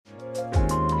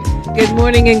Good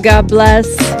morning and God bless.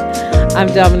 I'm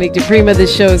Dominique DePrima.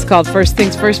 This show is called First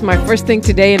Things First. My first thing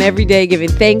today and every day, giving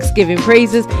thanks, giving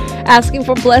praises, asking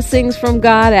for blessings from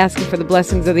God, asking for the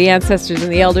blessings of the ancestors and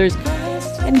the elders,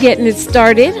 and getting it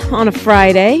started on a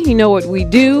Friday. You know what we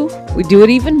do? We do it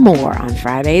even more on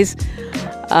Fridays.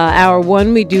 Hour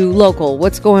one, we do local.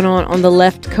 What's going on the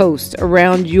left coast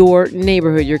around your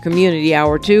neighborhood, your community?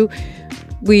 Hour two,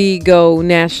 we go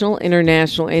national,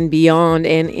 international, and beyond.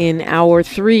 And in hour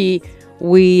three,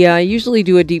 we usually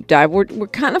do a deep dive. We're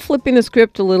kind of flipping the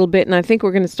script a little bit, and I think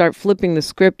we're going to start flipping the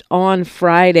script on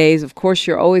Fridays. Of course,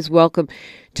 you're always welcome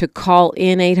to call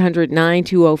in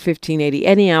 800-920-1580,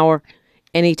 any hour,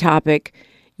 any topic.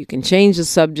 You can change the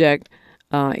subject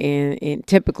in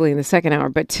typically in the second hour.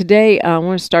 But today, I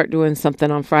want to start doing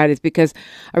something on Fridays because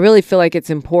I really feel like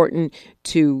it's important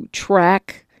to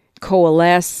track,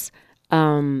 coalesce,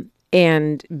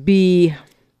 and be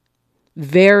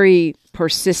very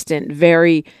persistent,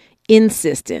 very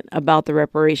insistent about the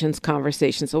reparations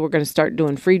conversation. So we're going to start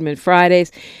doing Freedman Fridays.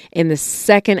 In the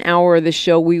second hour of the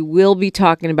show, we will be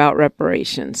talking about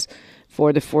reparations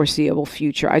for the foreseeable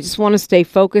future. I just want to stay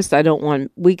focused. I don't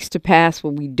want weeks to pass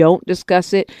when we don't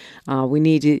discuss it. We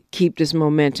need to keep this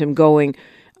momentum going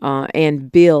and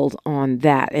build on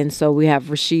that. And so we have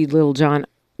Rashid Littlejohn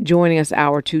joining us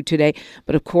hour two today.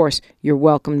 But of course, you're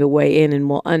welcome to weigh in and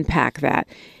we'll unpack that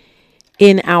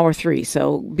in hour three.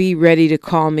 So be ready to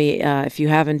call me if you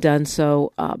haven't done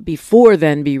so before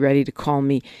then. Be ready to call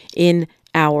me in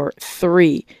hour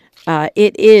three.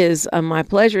 It is my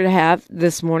pleasure to have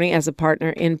this morning as a partner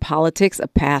in politics, a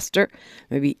pastor.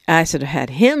 Maybe I should have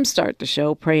had him start the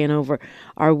show praying over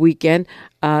our weekend.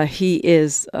 He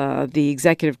is the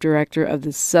executive director of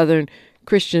the Southern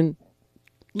Christian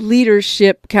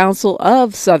Leadership Council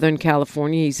of Southern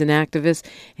California. He's an activist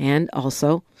and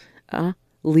also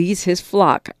leads his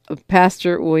flock.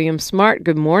 Pastor WiIliam Smart,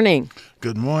 good morning.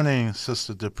 Good morning,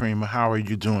 Sister DePrima. How are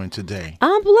you doing today?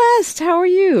 I'm blessed. How are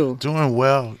you? Doing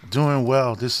well, doing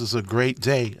well. This is a great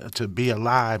day to be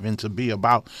alive and to be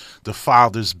about the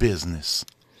Father's business.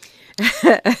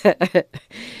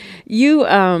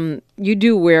 You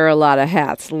do wear a lot of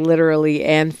hats, literally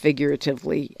and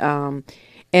figuratively.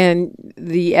 And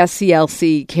the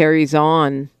SCLC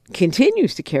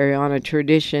continues to carry on a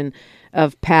tradition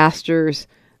of pastors,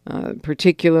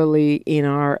 particularly in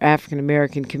our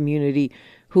African-American community,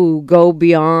 who go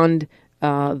beyond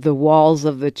the walls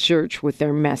of the church with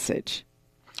their message.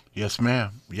 Yes,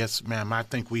 ma'am. Yes, ma'am. I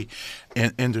think we,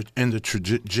 in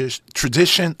the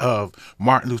tradition of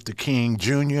Martin Luther King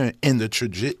Jr., in the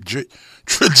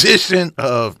tradition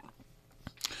of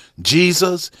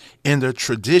Jesus, in the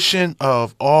tradition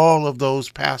of all of those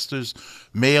pastors,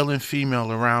 male and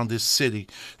female, around this city,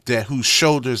 that whose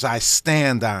shoulders I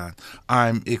stand on.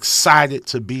 I'm excited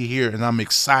to be here, and I'm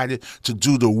excited to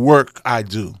do the work I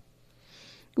do.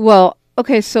 Well,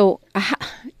 okay, so,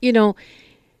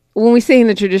 when we say in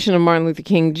the tradition of Martin Luther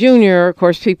King Jr., of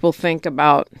course, people think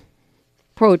about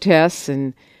protests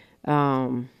and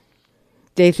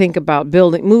they think about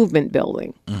movement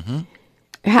building. Mm-hmm.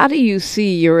 How do you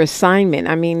see your assignment?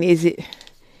 I mean, is it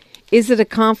a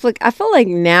conflict? I feel like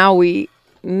now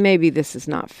maybe this is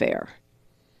not fair.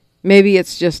 Maybe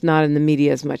it's just not in the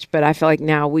media as much, but I feel like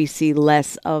now we see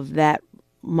less of that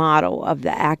motto of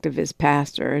the activist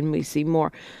pastor, and we see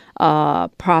more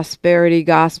prosperity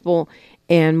gospel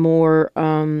and more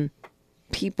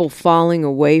people falling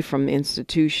away from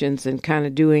institutions and kind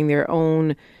of doing their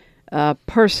own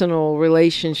personal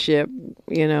relationship,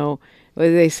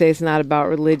 Whether they say it's not about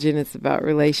religion, it's about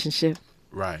relationship.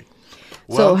 Right.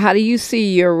 Well, so how do you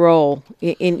see your role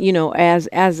in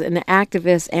as an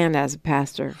activist and as a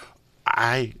pastor?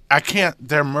 I can't.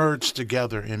 They're merged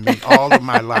together in me. All of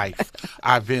my life,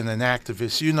 I've been an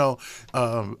activist.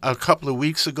 A couple of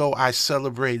weeks ago, I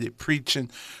celebrated preaching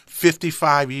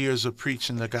 55 years of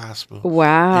preaching the gospel.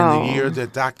 Wow. In the year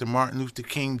that Dr. Martin Luther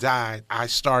King died, I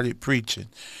started preaching.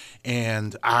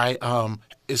 And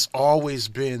it's always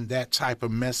been that type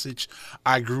of message.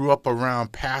 I grew up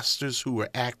around pastors who were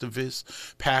activists,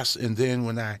 and then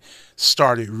when I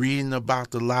started reading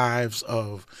about the lives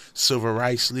of civil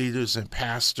rights leaders and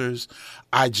pastors,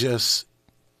 I just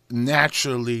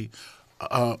naturally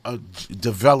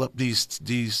developed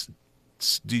these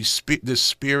this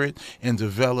spirit and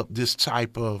develop this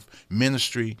type of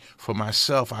ministry for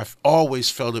myself. I've always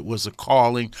felt it was a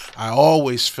calling. I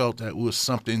always felt that it was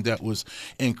something that was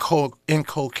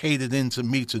inculcated into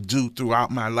me to do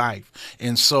throughout my life.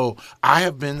 And so I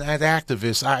have been that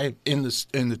activist. I in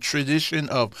the tradition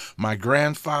of my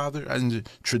grandfather, in the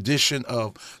tradition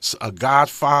of a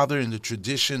godfather, in the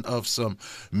tradition of some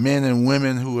men and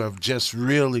women who have just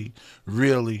really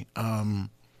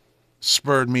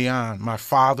spurred me on. My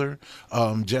father, it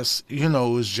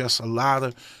was just a lot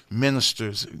of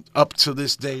ministers up to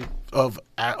this day of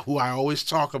who I always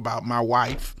talk about. My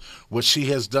wife, what she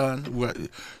has done,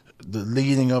 the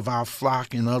leading of our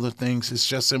flock and other things. It's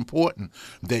just important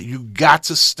that you got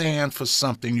to stand for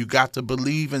something. You got to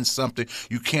believe in something.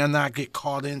 You cannot get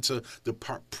caught into the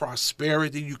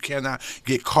prosperity. You cannot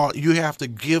get caught. You have to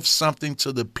give something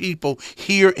to the people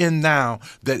here and now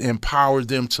that empower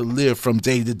them to live from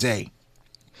day to day.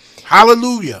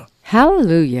 Hallelujah.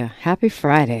 Hallelujah. Happy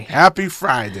Friday. Happy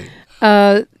Friday.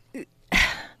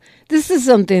 This is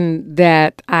something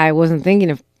that I wasn't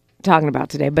thinking of talking about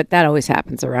today, but that always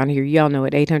happens around here. Y'all know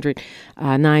it,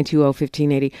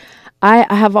 800-920-1580. I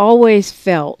have always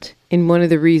felt, in one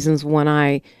of the reasons when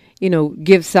I,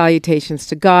 give salutations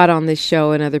to God on this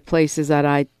show and other places, that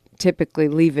I typically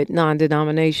leave it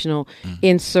non-denominational,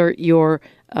 insert your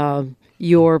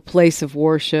place of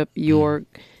worship,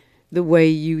 the way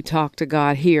you talk to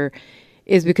God here,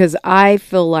 is because I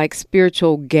feel like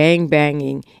spiritual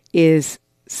gangbanging is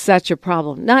such a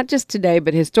problem, not just today,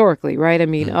 but historically, right? I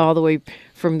mean, all the way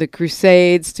from the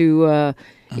Crusades to,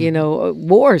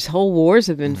 wars, whole wars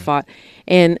have been fought.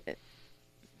 And,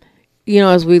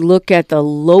 as we look at the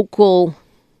local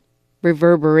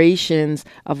reverberations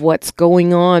of what's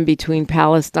going on between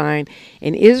Palestine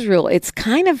and Israel, it's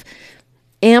kind of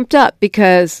amped up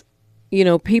because,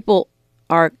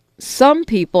 some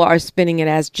people are spinning it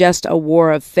as just a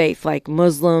war of faith, like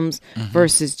Muslims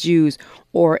versus Jews,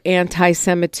 or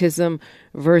anti-Semitism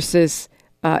versus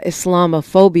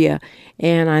Islamophobia.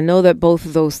 And I know that both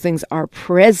of those things are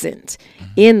present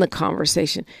in the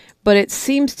conversation. But it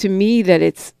seems to me that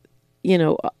it's,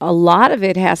 a lot of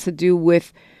it has to do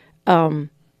with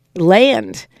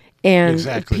land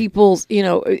and people's,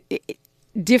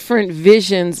 different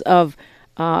visions of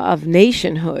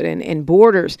nationhood and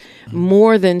borders,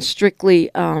 more than strictly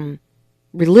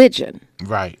religion.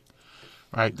 Right.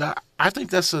 I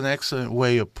think that's an excellent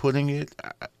way of putting it.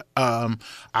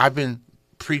 I've been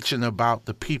preaching about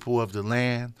the people of the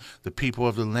land. The people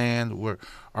of the land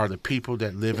are the people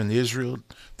that live in Israel,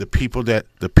 the people that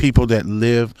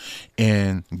live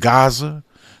in Gaza,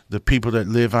 the people that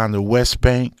live on the West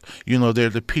Bank. They're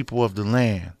the people of the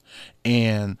land.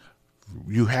 And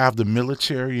you have the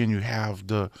military and you have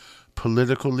the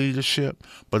political leadership,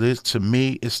 but to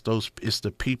me, it's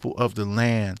the people of the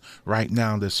land right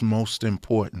now that's most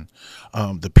important.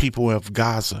 The people of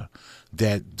Gaza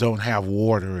that don't have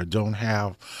water or don't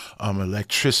have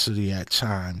electricity at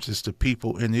times. It's the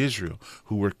people in Israel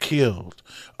who were killed,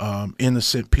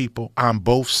 innocent people on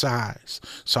both sides.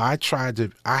 So I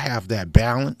have that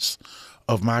balance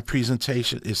of my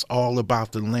presentation. It's all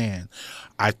about the land.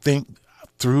 I think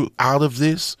out of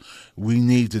this, we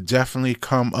need to definitely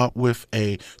come up with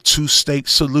a two-state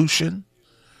solution.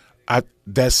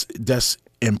 That's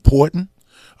important.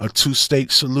 A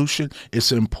two-state solution.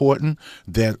 It's important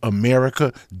that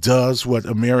America does what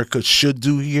America should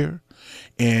do here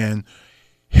and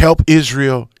help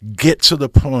Israel get to the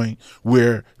point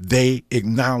where they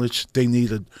acknowledge they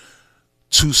need a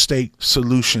two-state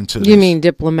solution to this. You mean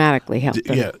diplomatically help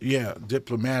them? Yeah,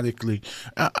 diplomatically.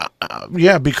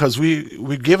 Because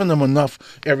we're giving them enough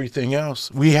everything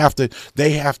else. They have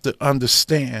to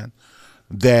understand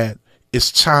that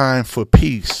it's time for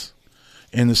peace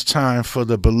and it's time for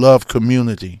the beloved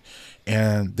community.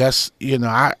 And that's,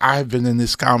 I've been in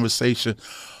this conversation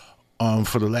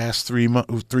for the last 3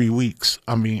 weeks.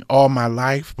 I mean, all my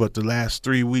life, but the last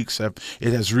 3 weeks it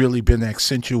has really been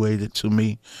accentuated to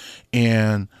me.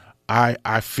 And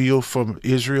I feel for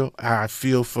Israel. I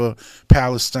feel for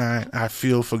Palestine. I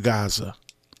feel for Gaza.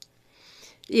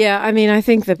 Yeah, I mean, I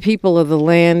think the people of the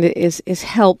land is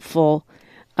helpful.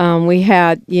 We've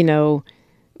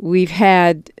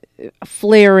had a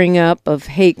flaring up of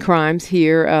hate crimes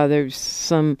here. There's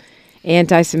some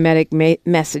anti-Semitic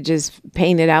messages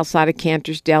painted outside of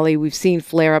Cantor's Deli. We've seen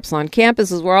flare-ups on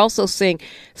campuses. We're also seeing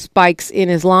spikes in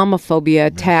Islamophobia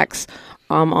attacks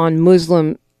on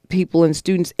Muslim people and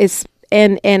students.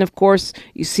 And of course,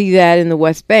 you see that in the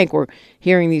West Bank. We're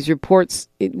hearing these reports,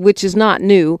 which is not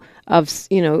new, of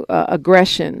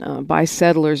aggression by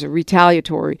settlers, or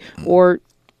retaliatory, or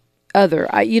other.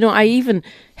 I even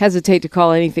hesitate to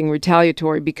call anything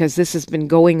retaliatory because this has been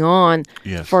going on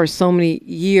Yes. for so many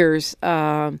years,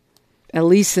 at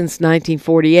least since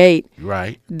 1948.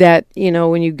 Right. That,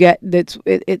 when you get that,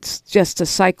 it's just a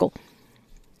cycle.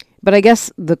 But I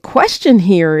guess the question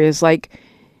here is like,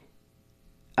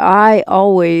 I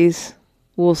always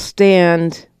will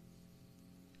stand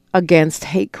against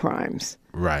hate crimes.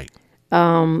 Right.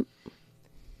 And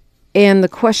the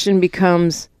question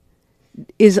becomes,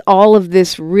 is all of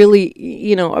this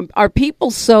really, are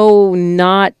people so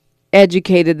not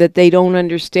educated that they don't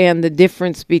understand the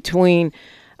difference between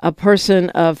a person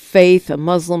of faith, a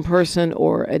Muslim person,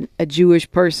 or a Jewish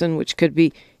person, which could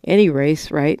be any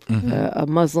race, right? A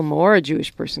Muslim or a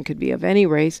Jewish person could be of any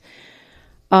race.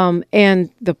 And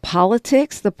the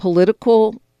politics, the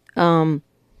political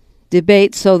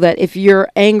debate, so that if you're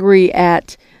angry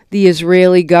at the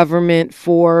Israeli government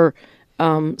for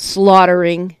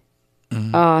slaughtering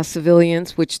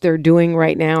civilians, which they're doing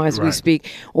right now as we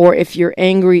speak, or if you're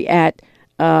angry at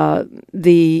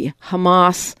the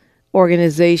Hamas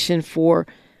organization for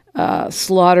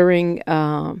slaughtering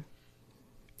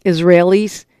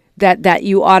Israelis, that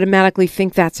you automatically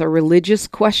think that's a religious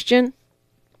question.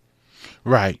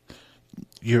 Right.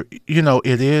 It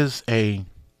is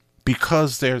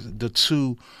because the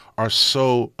two are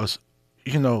so,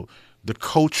 the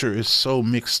culture is so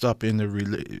mixed up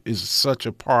in is such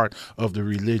a part of the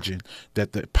religion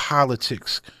that the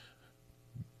politics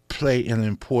play an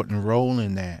important role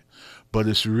in that. But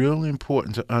it's really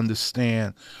important to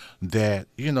understand that,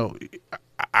 we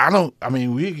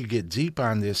could get deep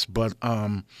on this, but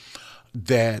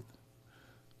that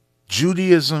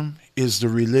Judaism is the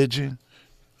religion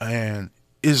and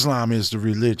Islam is the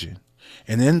religion.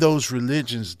 And in those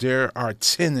religions, there are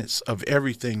tenets of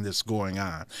everything that's going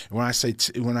on. And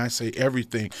when I say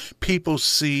everything, people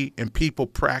see and people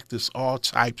practice all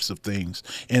types of things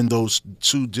in those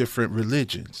two different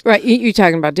religions. Right. You're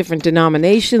talking about different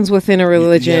denominations within a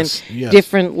religion, yes.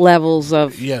 Different levels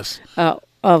of adherence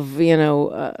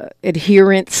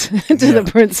to the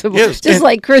principle. Yes. Just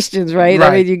like Christians, right? Right.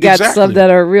 I mean, you got some that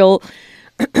are real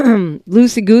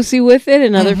loosey-goosey with it,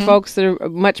 and other folks that are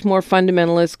much more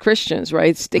fundamentalist Christians,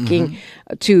 right? Sticking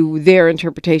to their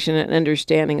interpretation and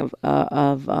understanding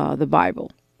of the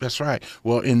Bible. That's right.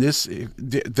 Well, in this,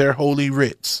 their holy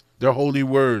writs, their holy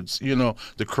words,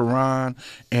 the Quran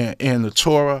and the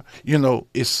Torah,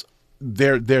 it's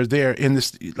they're there in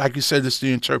this. Like you said, it's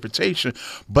the interpretation,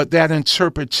 but that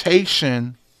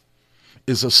interpretation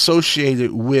is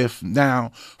associated with,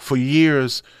 now for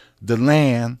years, the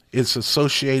land. It's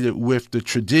associated with the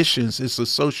traditions. It's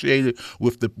associated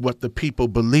with what the people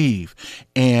believe.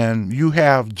 And you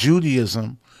have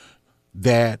Judaism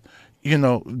that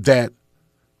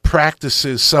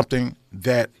practices something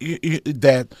that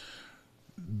it's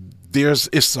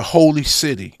the holy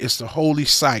city. It's the holy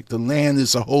site. The land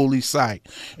is a holy site.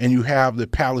 And you have the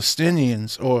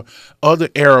Palestinians or other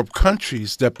Arab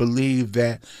countries that believe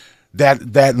that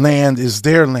land is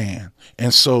their land.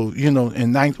 And so,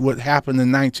 what happened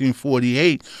in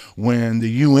 1948 when the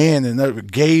UN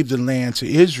gave the land to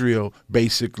Israel,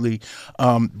 basically,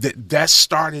 that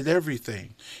started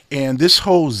everything. And this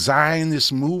whole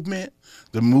Zionist movement,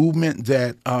 the movement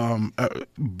that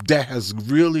has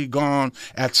really gone,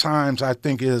 at times, I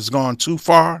think it has gone too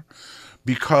far.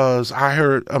 Because I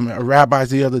heard a rabbi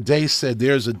the other day said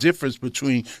there's a difference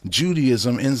between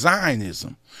Judaism and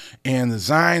Zionism. And the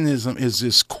Zionism is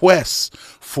this quest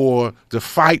for the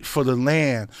fight for the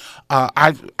land.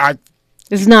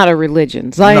 It's not a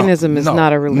religion. Zionism is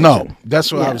not a religion. No,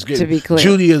 that's what I was getting. To be clear.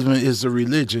 Judaism is the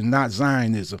religion, not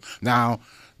Zionism. Now,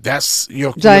 that's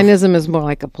Zionism is more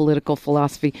like a political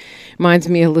philosophy. Reminds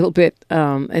me a little bit,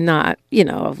 and not,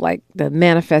 of like the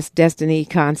manifest destiny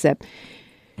concept.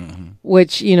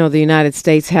 Which, the United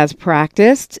States has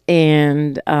practiced,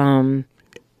 and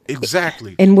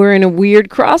exactly. And we're in a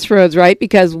weird crossroads, right?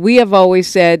 Because we have always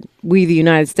said, the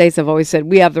United States have always said,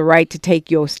 we have the right to take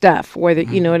your stuff, whether,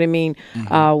 you know what I mean,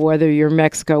 whether you're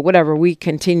Mexico, whatever. We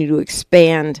continue to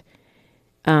expand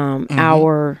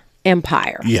our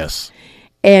empire. Yes.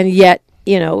 And yet,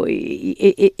 it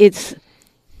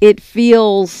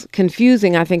feels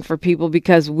confusing, I think, for people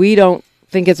because we don't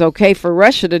think it's okay for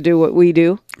Russia to do what we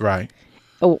do, right,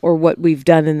 or what we've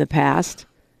done in the past.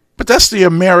 But that's the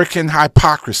American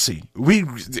hypocrisy.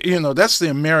 That's the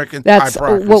American That's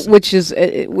hypocrisy.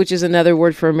 which is another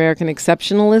word for American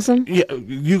exceptionalism. Yeah,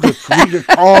 you could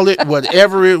call it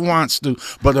whatever it wants to,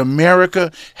 but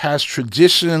America has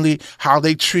traditionally how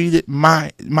they treated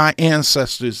my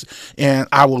ancestors, and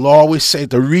I will always say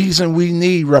the reason we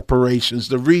need reparations,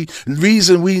 the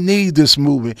reason we need this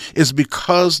movement is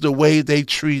because the way they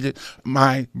treated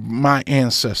my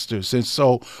ancestors, and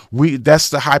so that's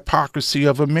the hypocrisy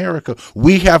of America.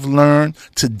 We have learned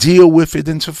to deal with it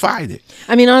and to fight it.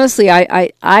 I mean, honestly,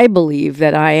 I believe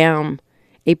that I am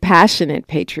a passionate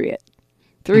patriot.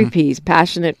 3 P's,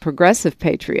 passionate, progressive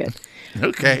patriot.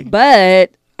 Okay.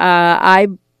 But my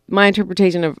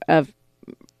interpretation of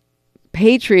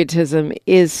patriotism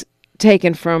is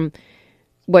taken from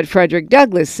what Frederick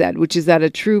Douglass said, which is that a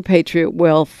true patriot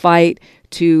will fight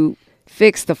to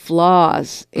fix the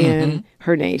flaws in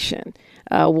her nation,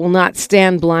 will not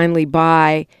stand blindly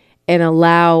by and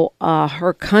allow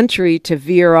her country to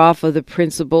veer off of the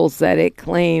principles that it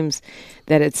claims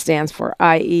that it stands for,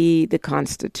 i.e., the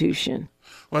Constitution.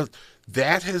 Well,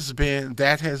 that has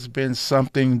been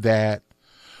something that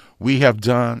we have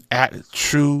done at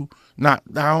true. Not,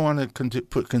 I don't want to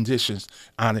put conditions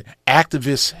on it.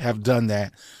 Activists have done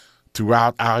that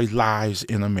throughout our lives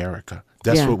in America.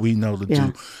 That's what we know to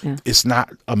do. Yeah. It's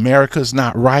not, America's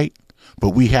not right, but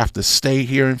we have to stay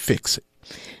here and fix it.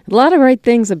 A lot of right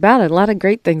things about it, a lot of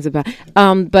great things about it.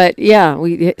 But yeah,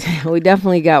 we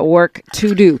definitely got work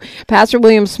to do. Pastor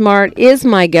William Smart is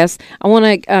my guest. I want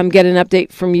to get an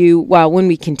update from you when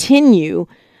we continue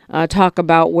talk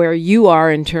about where you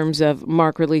are in terms of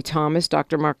Mark Ridley-Thomas,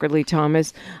 Dr. Mark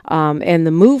Ridley-Thomas, and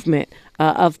the movement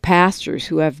of pastors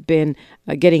who have been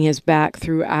getting his back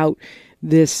throughout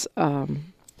this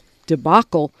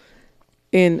debacle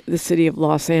in the city of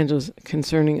Los Angeles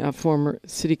concerning a former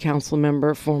city council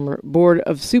member, former board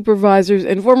of supervisors,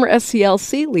 and former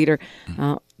SCLC leader,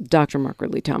 Dr. Mark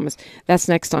Ridley-Thomas. That's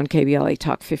next on KBLA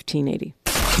Talk 1580.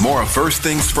 More of First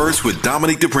Things First with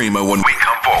Dominic DePrima when we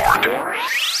come forward.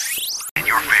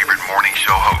 Your favorite morning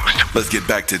show host. Let's get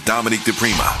back to Dominic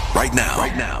DePrima right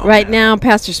now. Right now,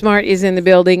 Pastor Smart is in the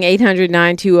building.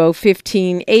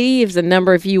 800-920-1580 is the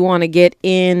number if you want to get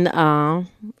in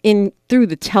through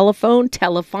the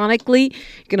telephonically.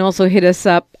 You can also hit us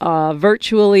up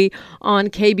virtually on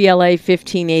KBLA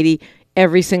 1580,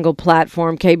 every single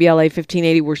platform. KBLA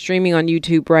 1580. We're streaming on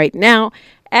YouTube right now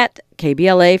at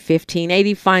KBLA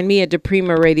 1580. Find me at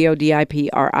DePrima Radio,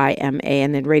 DIPRIMA,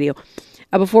 and then radio.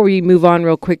 Before we move on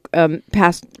real quick,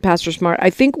 Pastor Smart, I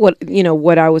think what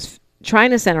I was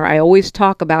trying to center, I always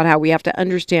talk about how we have to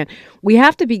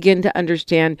begin to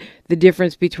understand the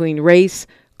difference between race,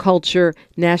 culture,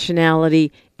 nationality,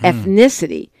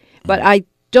 ethnicity. But I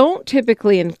don't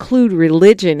typically include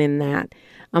religion in that.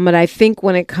 But I think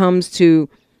when it comes to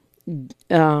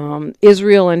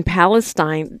Israel and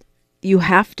Palestine, you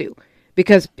have to,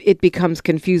 because it becomes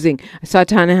confusing. I saw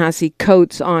Ta-Nehisi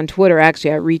Coates on Twitter.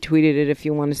 Actually, I retweeted it if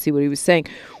you want to see what he was saying,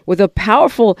 with a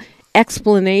powerful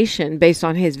explanation based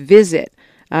on his visit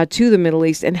to the Middle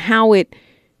East and how it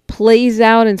plays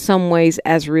out in some ways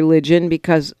as religion,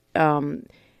 because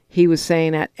he was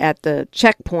saying at the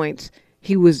checkpoints,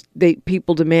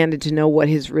 people demanded to know what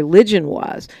his religion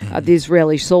was, the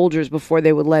Israeli soldiers, before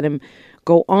they would let him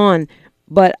go on.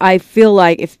 But I feel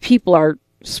like if people are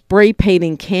spray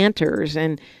painting cantors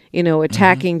and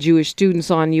attacking Jewish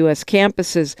students on U.S.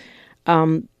 campuses,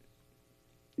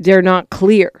 they're not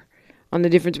clear on the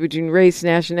difference between race,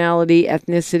 nationality,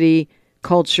 ethnicity,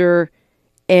 culture,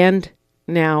 and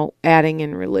now adding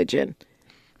in religion.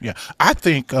 Yeah, I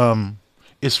think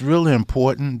it's really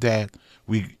important that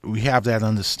we have that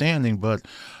understanding. But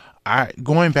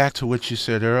going back to what you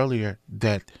said earlier,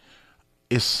 that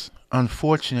it's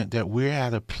unfortunate that we're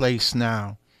at a place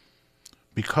now,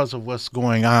 because of what's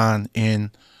going on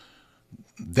in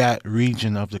that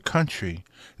region of the country,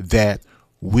 that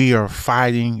we are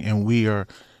fighting and we are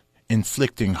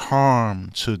inflicting harm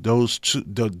to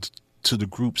to the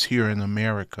groups here in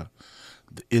America.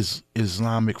 Is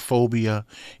Islamic phobia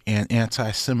and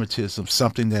anti-Semitism,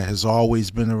 something that has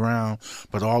always been around,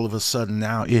 but all of a sudden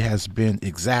now it has been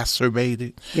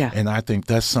exacerbated. Yeah. And I think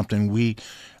that's something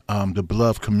the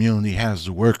beloved community has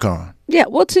to work on. Yeah,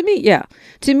 well, to me,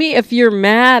 if you're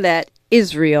mad at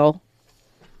Israel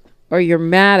or you're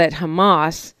mad at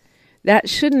Hamas, that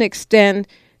shouldn't extend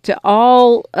to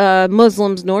all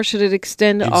Muslims, nor should it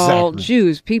extend to all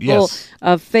Jews. People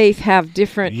of faith have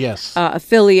different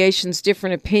affiliations,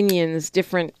 different opinions,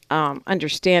 different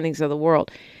understandings of the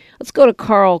world. Let's go to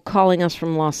Carl calling us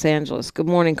from Los Angeles. Good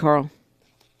morning, Carl.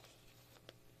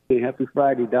 Happy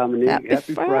Friday, Dominic.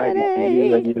 Happy Friday to Friday.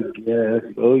 you and your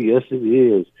guest. Oh, yes, it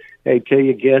is. Hey, tell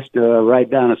your guest write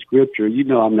down a scripture. You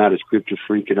know I'm not a scripture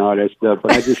freak and all that stuff,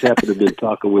 but I just happened to have been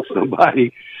talking with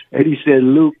somebody, and he said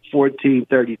Luke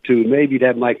 14:32. Maybe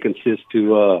that might consist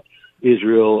to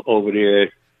Israel over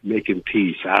there making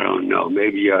peace. I don't know.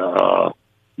 Maybe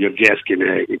your guest can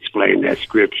explain that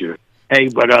scripture. Hey,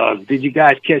 but did you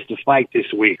guys catch the fight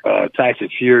this week? Tyson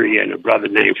Fury and a brother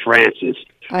named Francis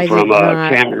from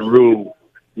Cameroon.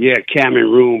 Yeah,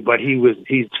 Cameroon, but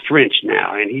he's French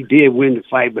now, and he did win the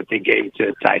fight, but they gave it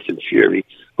to Tyson Fury.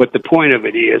 But the point of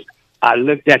it is, I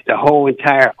looked at the whole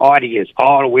entire audience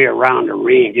all the way around the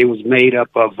ring. It was made up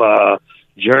of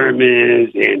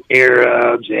Germans and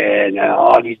Arabs and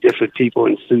all these different people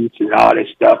in suits and all this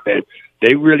stuff, and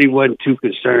they really wasn't too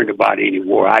concerned about any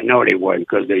war. I know they wasn't,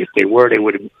 because if they were, they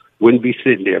wouldn't be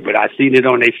sitting there. But I seen it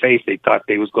on their face. They thought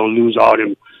they was going to lose all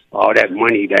that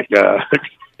money that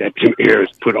that Tim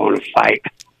Harris put on a fight.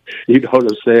 You know what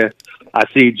I'm saying? I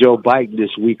see Joe Biden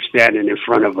this week standing in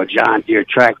front of a John Deere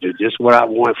tractor. Just what I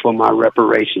want for my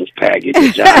reparations package,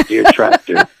 a John Deere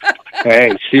tractor.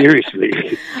 Hey,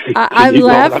 seriously. I'm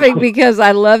laughing because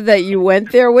I love that you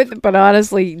went there with it, but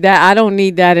honestly, that I don't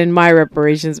need that in my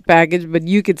reparations package, but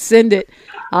you could send it.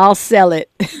 I'll sell it.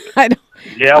 I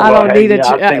don't need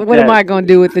what am I going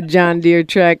to do with the John Deere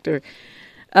tractor?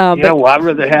 I'd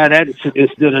rather have that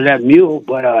instead of that mule,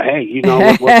 but hey, you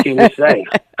know, what can we say?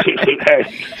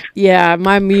 Yeah,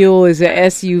 my mule is a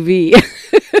SUV.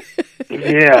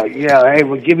 Yeah. Hey,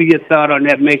 well, give me your thought on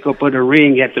that makeup of the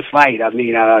ring at the fight. I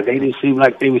mean, they didn't seem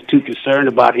like they was too concerned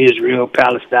about Israel,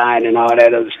 Palestine, and all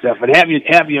that other stuff. And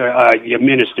have your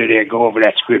minister there go over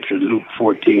that scripture, Luke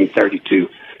 14:32.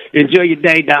 Enjoy your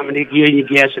day, Dominic. You and your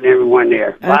guests and everyone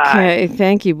there. Bye. Okay,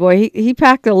 thank you, boy. He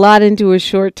packed a lot into a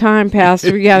short time,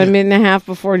 Pastor. We got a minute and a half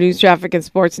before news, traffic, and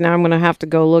sports. Now I'm going to have to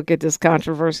go look at this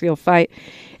controversial fight.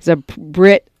 It's a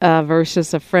Brit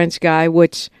versus a French guy,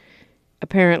 which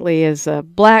apparently is a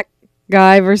black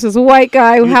guy versus a white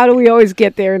guy. How do we always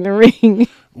get there in the ring?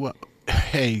 Well,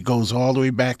 hey, it goes all the way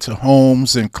back to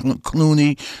Holmes and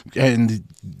Clooney, and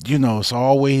you know, it's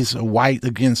always a white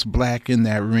against black in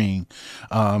that ring.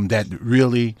 That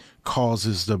really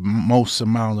causes the most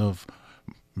amount of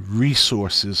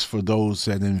resources for those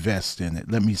that invest in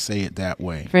it. Let me say it that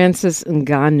way. Francis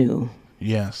Ngannou.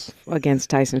 Yes.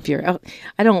 Against Tyson Fury.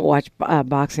 I don't watch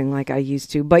boxing like I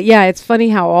used to. But yeah, it's funny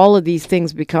how all of these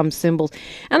things become symbols.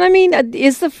 And I mean,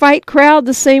 is the fight crowd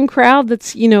the same crowd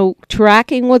that's,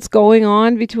 tracking what's going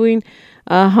on between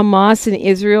Hamas and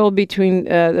Israel, between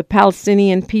the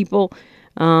Palestinian people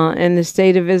and the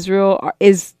state of Israel?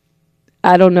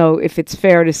 I don't know if it's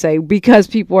fair to say, because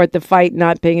people are at the fight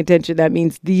not paying attention, that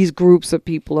means these groups of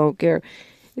people don't care.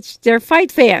 They're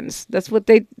fight fans. That's what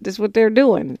they're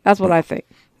doing. That's what I think.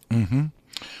 Mm-hmm.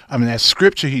 I mean, that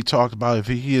scripture he talked about, if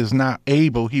he is not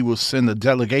able, he will send a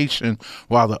delegation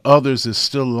while the others is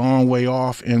still a long way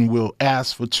off and will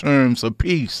ask for terms of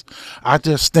peace. I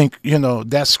just think,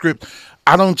 that script,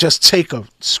 I don't just take a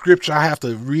scripture. I have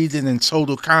to read it in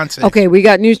total context. Okay, we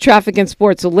got news, traffic, and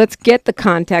sports. So let's get the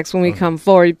context when we come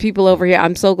forward. People over here,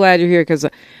 I'm so glad you're here because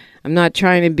I'm not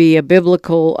trying to be a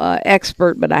biblical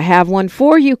expert, but I have one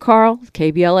for you, Carl.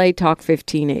 KBLA Talk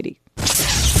 1580.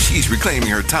 She's reclaiming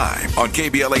her time on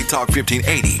KBLA Talk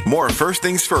 1580. More First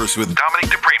Things First with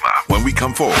Dominic DePrima when we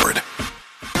come forward.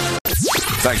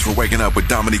 Thanks for waking up with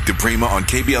Dominic DePrima on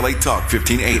KBLA Talk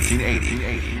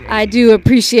 1580. I do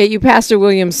appreciate you. Pastor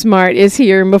William Smart is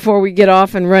here. And before we get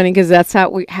off and running, because that's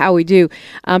how we do.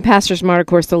 Pastor Smart, of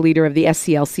course, the leader of the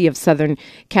SCLC of Southern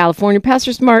California.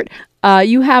 Pastor Smart,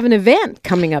 you have an event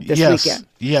coming up this weekend.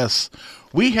 Yes.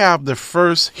 We have the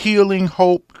first Healing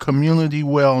Hope Community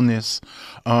Wellness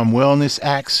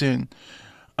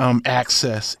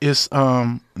Access. It's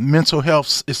mental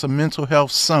health. It's a mental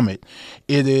health summit.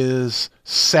 It is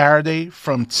Saturday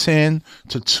from 10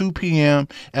 to 2 p.m.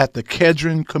 at the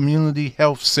Kedron Community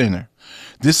Health Center.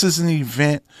 This is an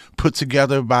event put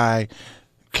together by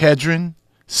Kedron,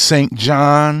 St.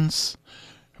 John's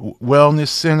Wellness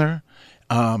Center,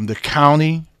 the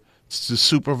county, the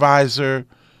supervisor,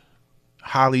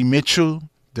 Holly Mitchell,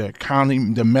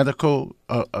 the medical,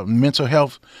 mental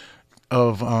health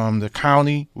of the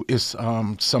county, is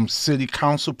some city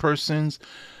council persons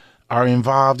are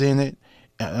involved in it,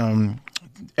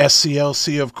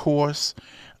 SCLC, of course,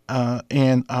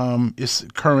 and it's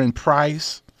Curran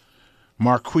Price,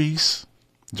 Marquise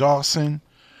Dawson,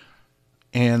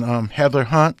 and Heather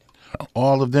Hunt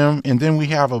all of them. And then we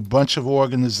have a bunch of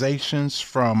organizations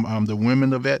from the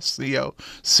Women of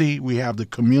SCLC. We have the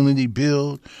Community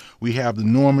Build. We have the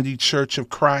Normandy Church of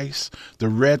Christ, the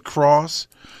Red Cross,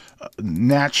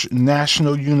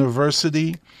 National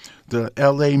University, the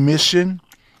LA Mission,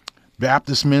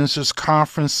 Baptist Ministers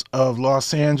Conference of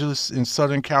Los Angeles in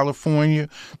Southern California.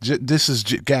 This is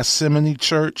Gethsemane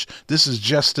Church. This is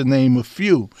just to name a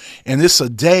few. And it's a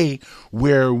day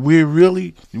where we're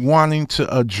really wanting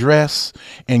to address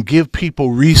and give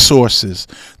people resources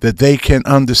that they can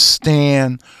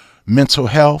understand mental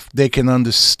health, they can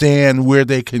understand where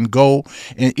they can go,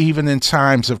 and even in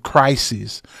times of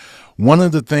crises. One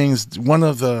of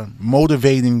the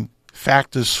motivating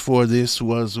factors for this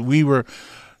was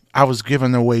I was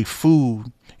giving away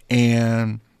food,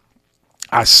 and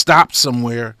I stopped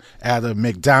somewhere at a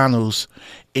McDonald's,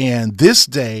 and this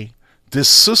day, this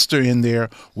sister in there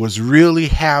was really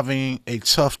having a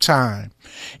tough time,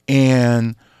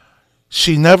 and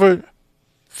she never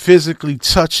physically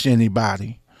touched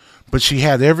anybody, but she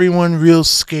had everyone real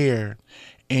scared,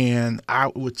 and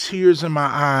with tears in my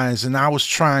eyes, and I was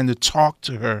trying to talk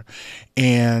to her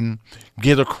and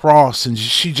get across, and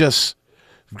she just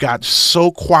got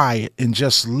so quiet and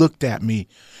just looked at me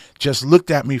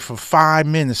for 5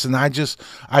 minutes. And I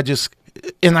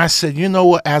said, you know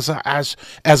what, as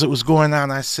it was going on,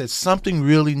 I said, something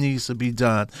really needs to be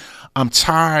done. I'm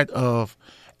tired of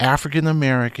African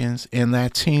Americans and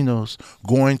Latinos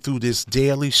going through this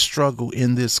daily struggle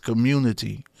in this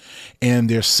community, and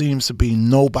there seems to be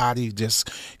nobody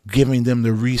just giving them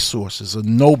the resources, or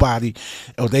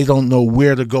they don't know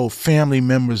where to go. Family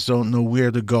members don't know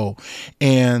where to go.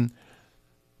 And,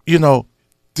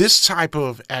 this type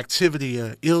of activity,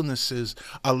 illnesses,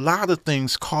 a lot of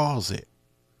things cause it,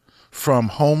 from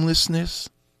homelessness,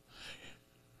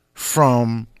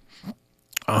 from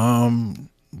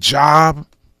job,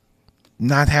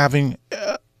 not having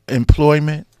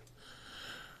employment,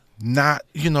 not,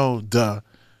 the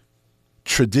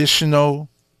traditional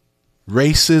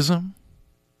racism,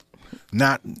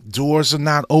 doors are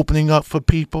not opening up for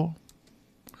people,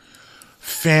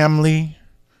 family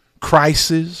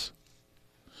crisis,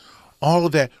 all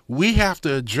of that. We have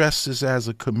to address this as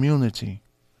a community.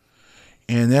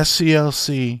 And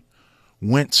SCLC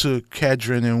went to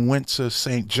Kedron and went to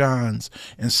St. John's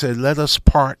and said, let us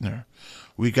partner.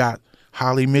 We got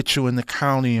Holly Mitchell in the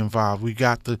county involved. We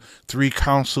got the 3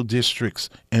 council districts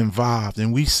involved.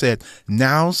 And we said,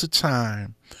 now's the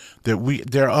time that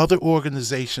there are other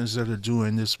organizations that are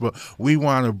doing this, but we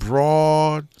want a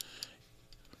broad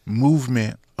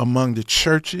movement among the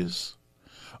churches,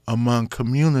 among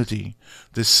community,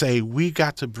 to say we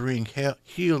got to bring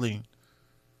healing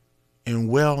and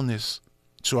wellness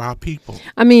to our people.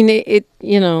 I mean,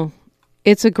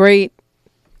 it's a great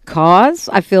cause.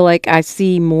 I feel like I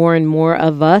see more and more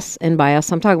of us, and by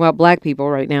us, I'm talking about Black people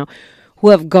right now, who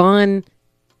have gone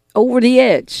over the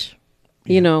edge.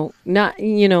 Not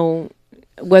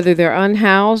whether they're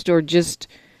unhoused or just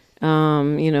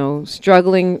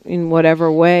struggling in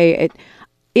whatever way.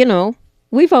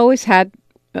 We've always had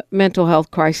mental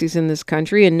health crises in this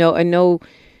country, and no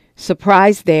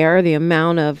surprise there. The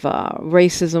amount of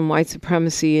racism, white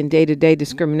supremacy, and day-to-day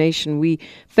discrimination we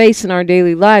face in our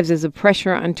daily lives is a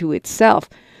pressure unto itself.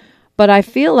 But I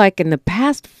feel like in the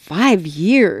past 5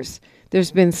 years,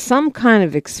 there's been some kind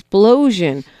of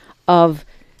explosion of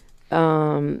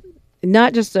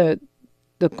not just the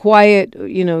quiet,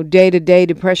 day-to-day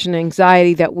depression,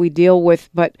 anxiety that we deal with,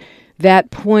 but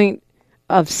that point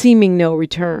of seeming no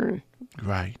return.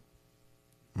 Right.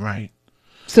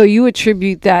 So you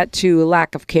attribute that to a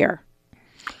lack of care?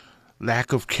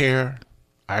 Lack of care.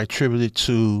 I attribute it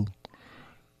to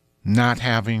not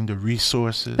having the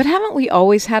resources. But haven't we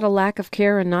always had a lack of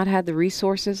care and not had the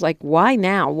resources? Like, why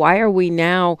now? Why are we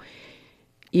now,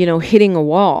 hitting a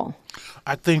wall?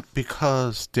 I think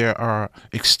because there are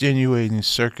extenuating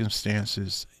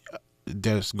circumstances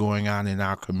that's going on in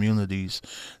our communities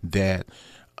that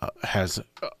has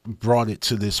brought it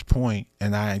to this point.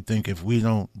 And I think if we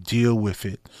don't deal with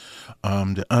it,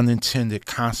 the unintended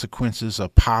consequences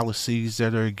of policies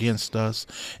that are against us,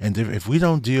 and if we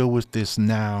don't deal with this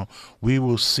now, we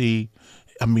will see,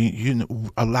 a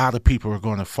lot of people are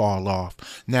going to fall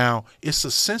off. Now, it's a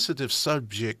sensitive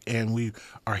subject, and we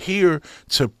are here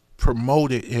to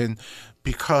promote it. And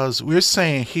because we're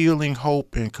saying healing,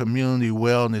 hope, and community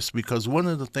wellness, because one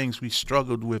of the things we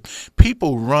struggled with,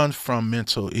 people run from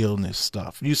mental illness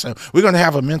stuff. You say, we're going to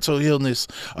have a mental illness,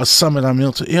 a summit on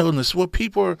mental illness. Well,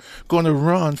 people are going to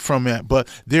run from it, but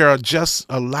there are just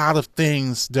a lot of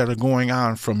things that are going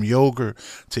on, from yoga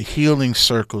to healing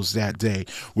circles that day.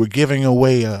 We're giving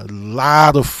away a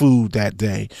lot of food that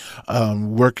day,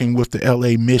 working with the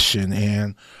LA Mission,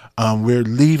 and we're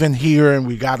leaving here and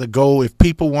we got to go. If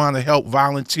people want to help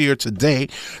volunteer today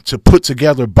to put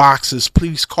together boxes,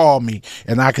 please call me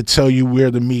and I could tell you where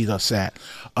to meet us at.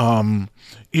 You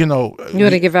want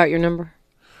to give out your number?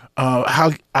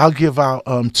 I'll give out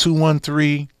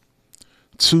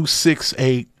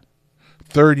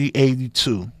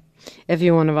 213-268-3082. If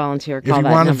you want to volunteer, call if you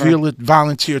that want number. to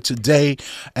volunteer today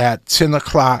at 10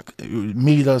 o'clock,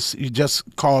 meet us. You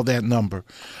just call that number.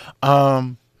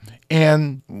 And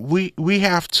we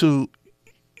have to,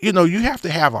 you have to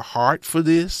have a heart for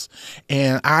this.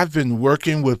 And I've been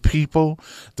working with people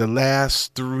the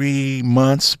last 3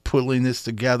 months pulling this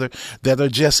together that are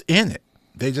just in it.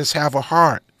 They just have a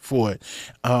heart for it.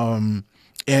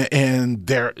 And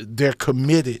they're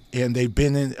committed, and they've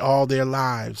been in all their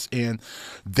lives, and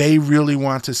they really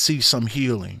want to see some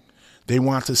healing. They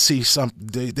want to see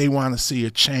they want to see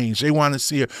a change. They want to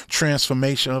see a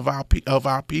transformation of our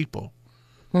people.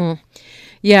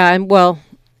 Yeah, and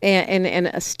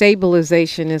a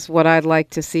stabilization is what I'd like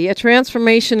to see. A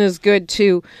transformation is good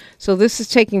too. So this is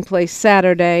taking place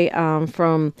Saturday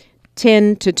from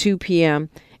 10 to 2 p.m.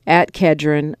 at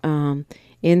Kedron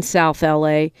in South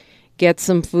LA. Get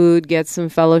some food, get some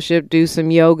fellowship, do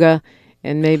some yoga,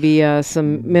 and maybe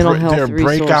some mental health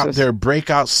resources. There are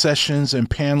breakout sessions and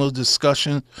panel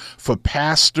discussion for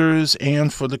pastors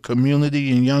and for the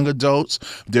community and young adults.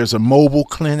 There's a mobile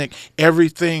clinic.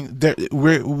 Everything that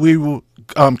we will.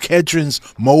 Kedron's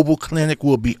mobile clinic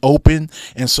will be open,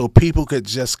 and so people could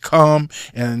just come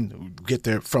and get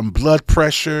their, from blood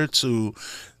pressure to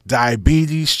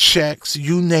diabetes checks,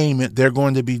 you name it. They're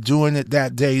going to be doing it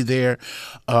that day there.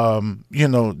 There'll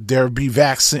be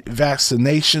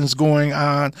vaccinations going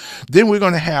on. Then we're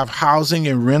going to have housing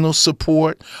and rental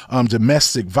support,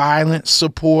 domestic violence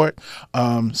support,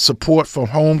 support for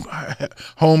home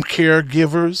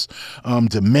caregivers,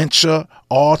 dementia,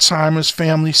 Alzheimer's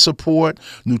family support,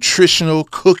 nutritional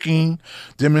cooking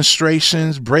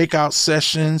demonstrations, breakout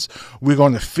sessions. We're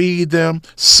going to feed them,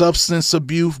 substance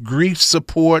abuse, grief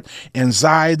support,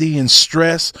 anxiety and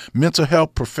stress. Mental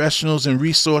health professionals and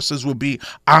resources will be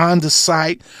on the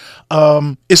site.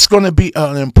 It's going to be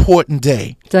an important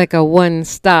day. It's like a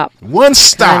one-stop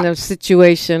kind of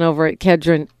situation over at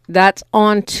Kedron. That's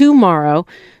on tomorrow,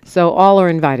 so all are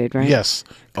invited, right? Yes.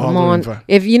 Come on.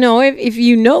 If you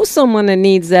know someone that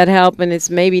needs that help and it's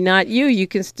maybe not you, you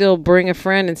can still bring a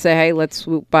friend and say, hey, let's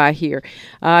swoop by here.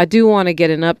 I do want to get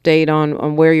an update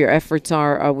on where your efforts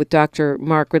are with Dr.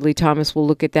 Mark Ridley Thomas. We'll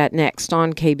look at that next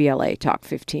on KBLA Talk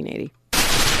 1580.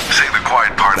 Say the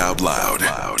quiet part out loud.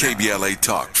 KBLA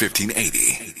Talk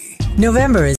 1580.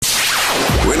 November is...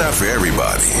 We're not for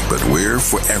everybody, but we're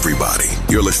for everybody.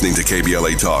 You're listening to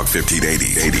KBLA Talk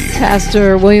 1580.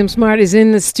 Pastor William Smart is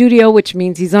in the studio, which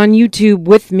means he's on YouTube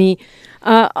with me.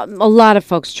 A lot of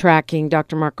folks tracking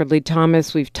Dr. Mark Ridley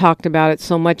Thomas. We've talked about it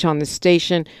so much on the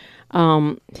station.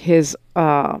 His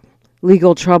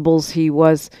legal troubles. He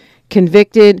was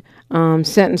convicted,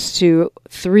 sentenced to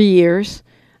 3 years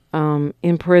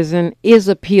in prison, is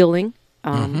appealing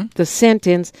the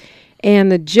sentence, and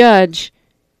the judge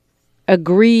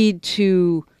agreed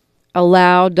to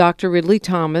allow Dr. Ridley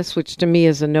Thomas, which to me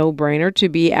is a no-brainer, to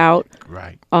be out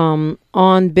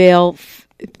on bail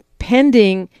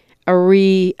pending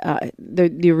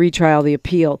the retrial, the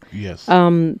appeal. Yes.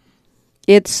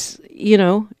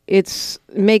 It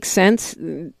makes sense.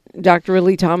 Dr.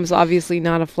 Ridley Thomas, obviously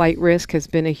not a flight risk, has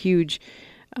been a huge,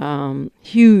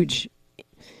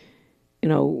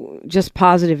 just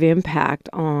positive impact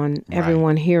on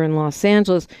everyone here in Los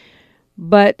Angeles.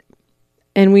 But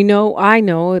and I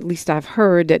know, at least I've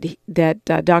heard that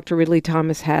Dr. Ridley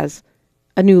Thomas has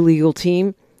a new legal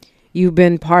team. You've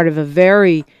been part of a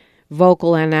very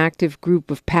vocal and active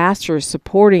group of pastors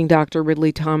supporting Dr.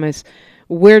 Ridley Thomas.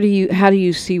 How do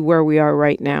you see where we are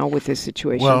right now with this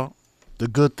situation? Well, the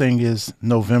good thing is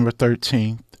November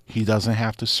 13th, he doesn't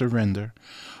have to surrender.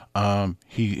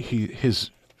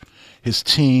 His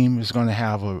team is going to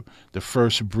have the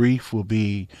first brief will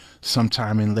be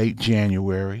sometime in late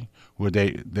January. where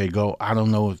they go. I don't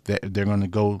know if they're going to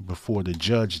go before the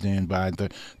judge then,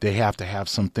 but they have to have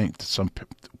some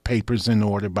papers in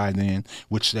order by then,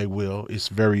 which they will. It's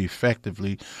very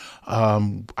effectively.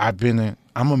 I'm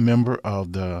a member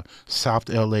of the South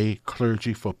LA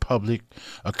Clergy for Public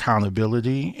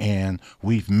Accountability, and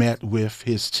we've met with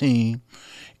his team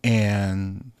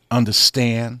and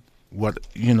understand what,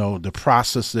 the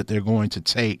process that they're going to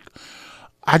take.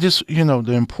 I just,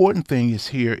 the important thing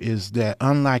is that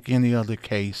unlike any other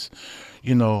case,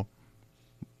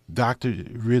 Dr.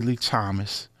 Ridley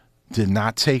Thomas did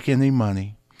not take any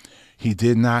money. He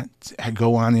did not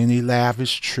go on any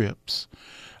lavish trips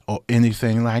or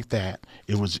anything like that.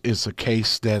 It's a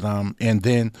case that, and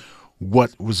then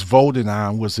what was voted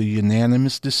on was a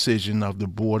unanimous decision of the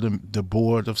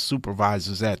board of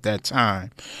supervisors at that time.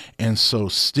 And so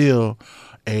still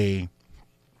the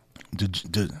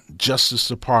Justice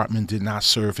Department did not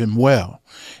serve him well.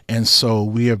 And so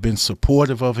we have been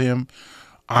supportive of him,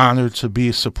 honored to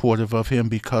be supportive of him,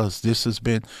 because this has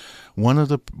been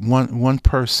one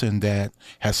person that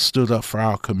has stood up for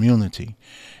our community.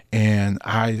 And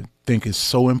I think it's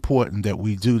so important that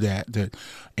we do that.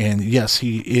 And yes,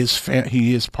 he is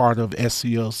part of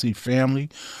SCLC family,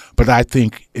 but I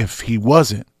think if he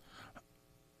wasn't,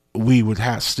 we would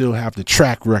still have the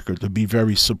track record to be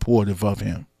very supportive of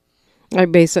him.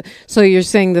 So you're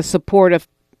saying the support of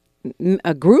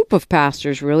a group of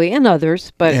pastors, really, and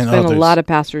others, but it's been a lot of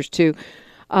pastors too,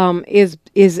 is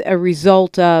a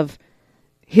result of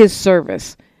his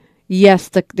service. Yes,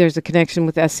 there's a connection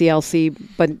with SCLC,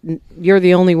 but you're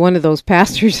the only one of those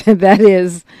pastors that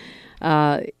is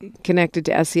connected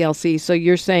to SCLC. So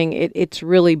you're saying it's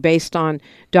really based on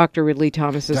Dr. Ridley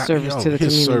Thomas's service to the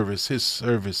community. His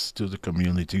service to the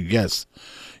community. Yes.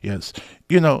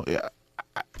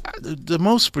 The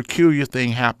most peculiar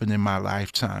thing happened in my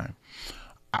lifetime.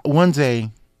 One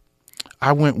day,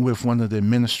 I went with one of the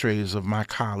administrators of my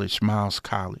college, Miles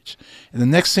College. And the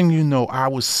next thing you know, I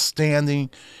was standing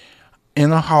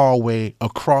in a hallway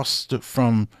across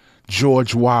from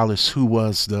George Wallace, who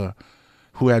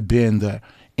had been the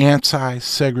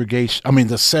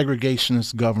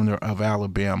segregationist governor of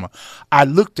Alabama. I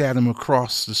looked at him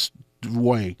across the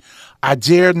way. I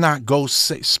dared not go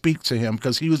speak to him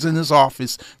because he was in his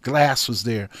office. Glass was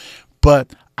there.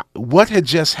 But what had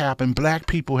just happened, black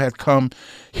people had come.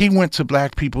 He went to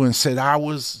black people and said, I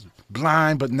was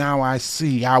blind, but now I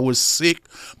see. I was sick,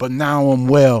 but now I'm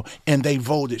well. And they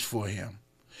voted for him.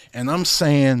 And I'm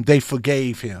saying they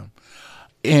forgave him.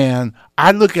 And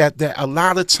I look at that. A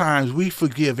lot of times we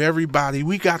forgive everybody.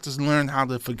 We got to learn how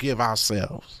to forgive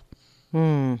ourselves.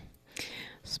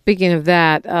 Speaking of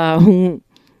that,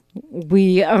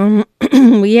 we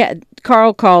had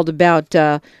Carl called about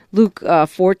Luke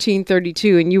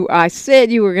 14:32, and I said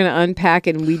you were going to unpack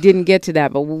it, and we didn't get to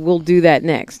that, but we'll do that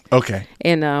next. Okay.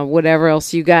 And whatever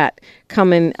else you got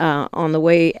coming on the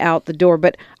way out the door.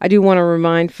 But I do want to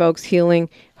remind folks, Healing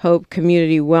Hope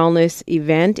Community Wellness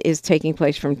event is taking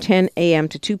place from 10 a.m.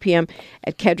 to 2 p.m.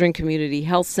 at Kedron Community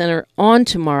Health Center on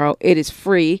tomorrow. It is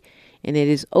free, and it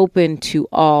is open to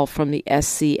all from the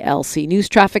SCLC. News,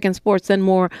 traffic, and sports, and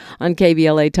more on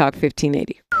KBLA Talk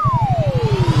 1580.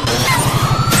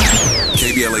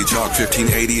 KBLA Talk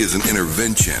 1580 is an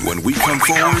intervention. When we come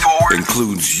forward,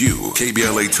 includes you.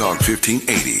 KBLA Talk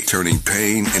 1580, turning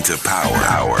pain into power.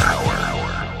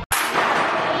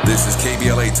 This is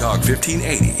KBLA Talk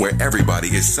 1580, where everybody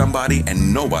is somebody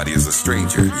and nobody is a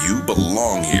stranger. You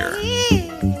belong here.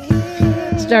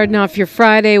 Starting off your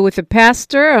Friday with a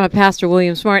pastor, Pastor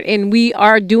William Smart, and we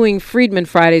are doing Freedman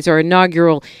Fridays, our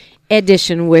inaugural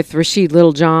edition with Rashid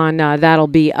Littlejohn. That'll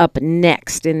be up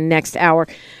next in the next hour.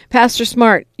 Pastor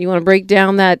Smart, you want to break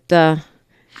down that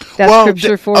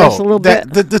scripture for us a little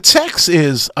bit? The text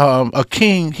is a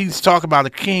king. He's talking about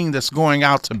a king that's going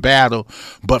out to battle,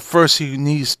 but first he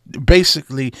needs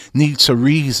to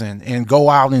reason and go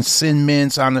out and send men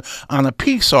on a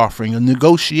peace offering, a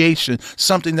negotiation,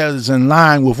 something that is in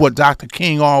line with what Dr.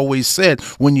 King always said.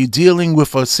 When you're dealing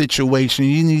with a situation,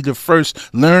 you need to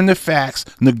first learn the facts,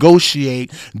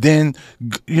 negotiate, then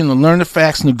learn the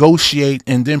facts, negotiate,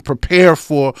 and then prepare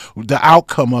for the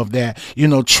outcome of that.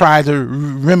 Try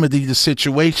to remedy the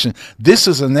situation. This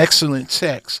is an excellent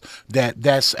text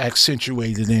that's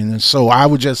accentuated in. And so I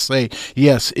would just say,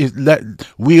 yes,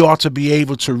 we ought to be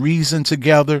able to reason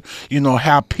together,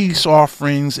 have peace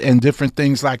offerings and different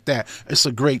things like that. It's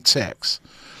a great text.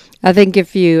 I think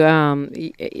if you,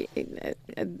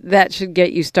 that should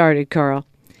get you started, Carl.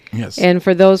 Yes. And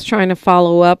for those trying to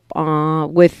follow up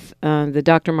with the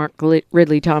Dr. Mark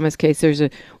Ridley Thomas case, there's a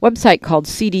website called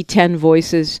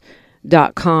CD10Voices.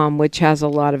 cdtenvoices.com, which has a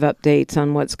lot of updates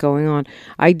on what's going on.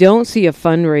 I don't see a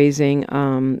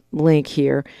fundraising link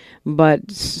here,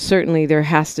 but certainly there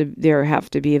have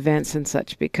to be events and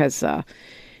such, because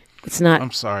it's not.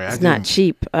 I'm sorry, it's not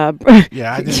cheap.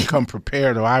 Yeah, I didn't come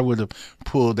prepared, or I would have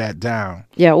pulled that down.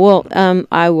 Yeah, well,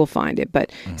 I will find it,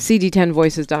 but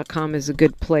cd10voices.com is a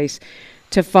good place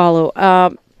to follow.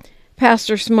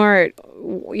 Pastor Smart,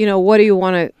 what do you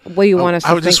want us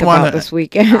to think about this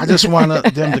weekend? I just want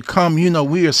them to come.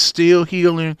 We are still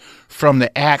healing from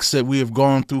the acts that we have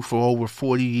gone through for over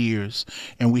 40 years,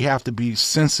 and we have to be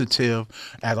sensitive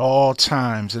at all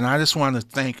times. And I just want to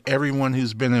thank everyone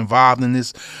who's been involved in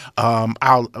this.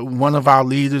 One of our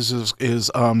leaders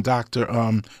is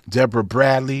Dr. Deborah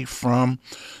Bradley from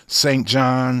St.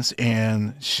 John's,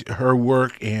 and her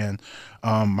work, and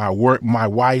my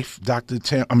wife, Pastor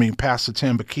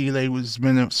Tambakile has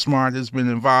been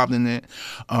involved in it.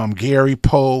 Gary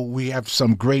Poe, we have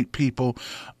some great people,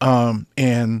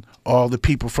 and all the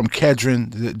people from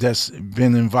Kedron that's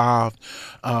been involved.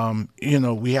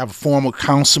 We have a former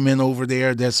councilman over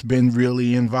there that's been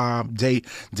really involved,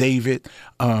 David.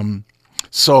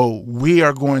 So we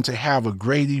are going to have a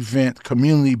great event.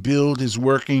 Community Build is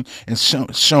working and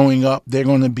showing up. They're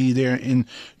going to be there in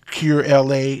Cure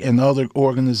LA and other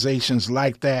organizations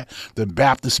like that. The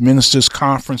Baptist Ministers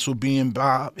Conference will be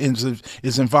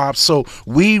is involved. So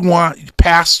we want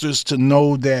pastors to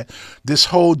know that this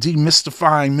whole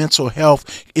demystifying mental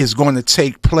health is going to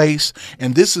take place.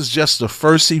 And this is just the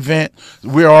first event.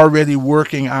 We're already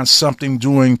working on something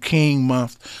during King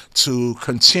Month to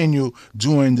continue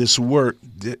doing this work.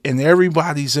 And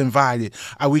everybody's invited.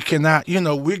 We cannot,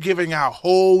 we're giving out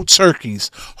whole turkeys,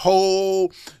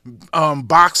 whole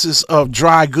boxes of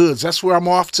dry goods. That's where I'm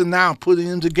off to now, putting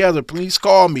them together. Please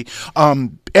call me.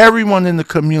 Everyone in the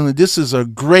community, this is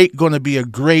going to be a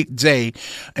great day.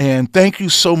 And thank you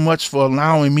so much for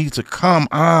allowing me to come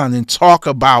on and talk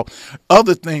about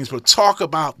other things, but talk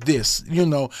about this, the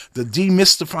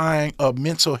demystifying of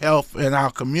mental health in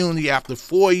our community after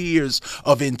 4 years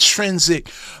of intrinsic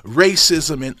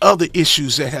racism and other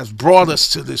issues that has brought us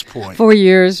to this point. 4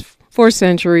 years, 4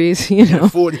 centuries,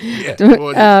 40.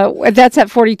 That's at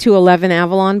 4211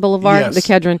 Avalon Boulevard, Yes. the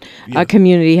Kedron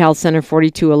Community Health Center,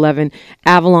 4211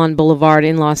 Avalon Boulevard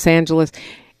in Los Angeles.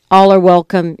 All are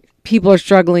welcome. People are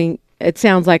struggling, it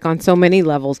sounds like, on so many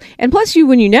levels. And plus,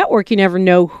 when you network, you never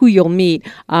know who you'll meet.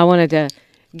 I wanted to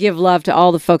give love to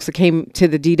all the folks that came to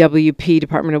the DWP,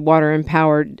 Department of Water and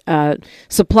Power,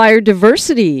 Supplier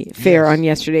Diversity Fair on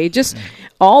yesterday. Just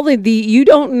all the you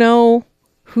don't know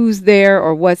who's there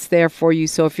or what's there for you.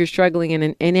 So if you're struggling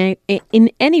in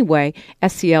any way,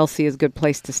 SCLC is a good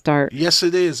place to start. Yes,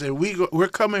 it is. And we're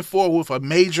coming forward with a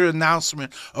major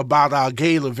announcement about our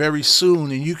gala very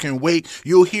soon. And you can wait.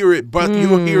 You'll hear it, but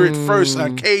you'll hear it first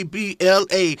on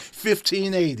KBLA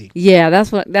 1580. Yeah,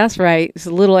 that's right. It's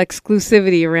a little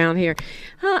exclusivity around here.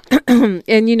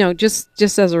 And,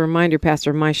 just as a reminder,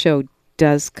 Pastor, my show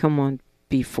does come on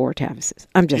before Tavis's.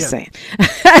 I'm just saying.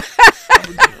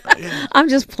 I'm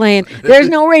just playing. There's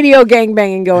no radio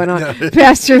gangbanging going on.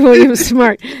 Pastor William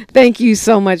Smart, thank you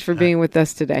so much for being with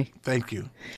us today. Thank you.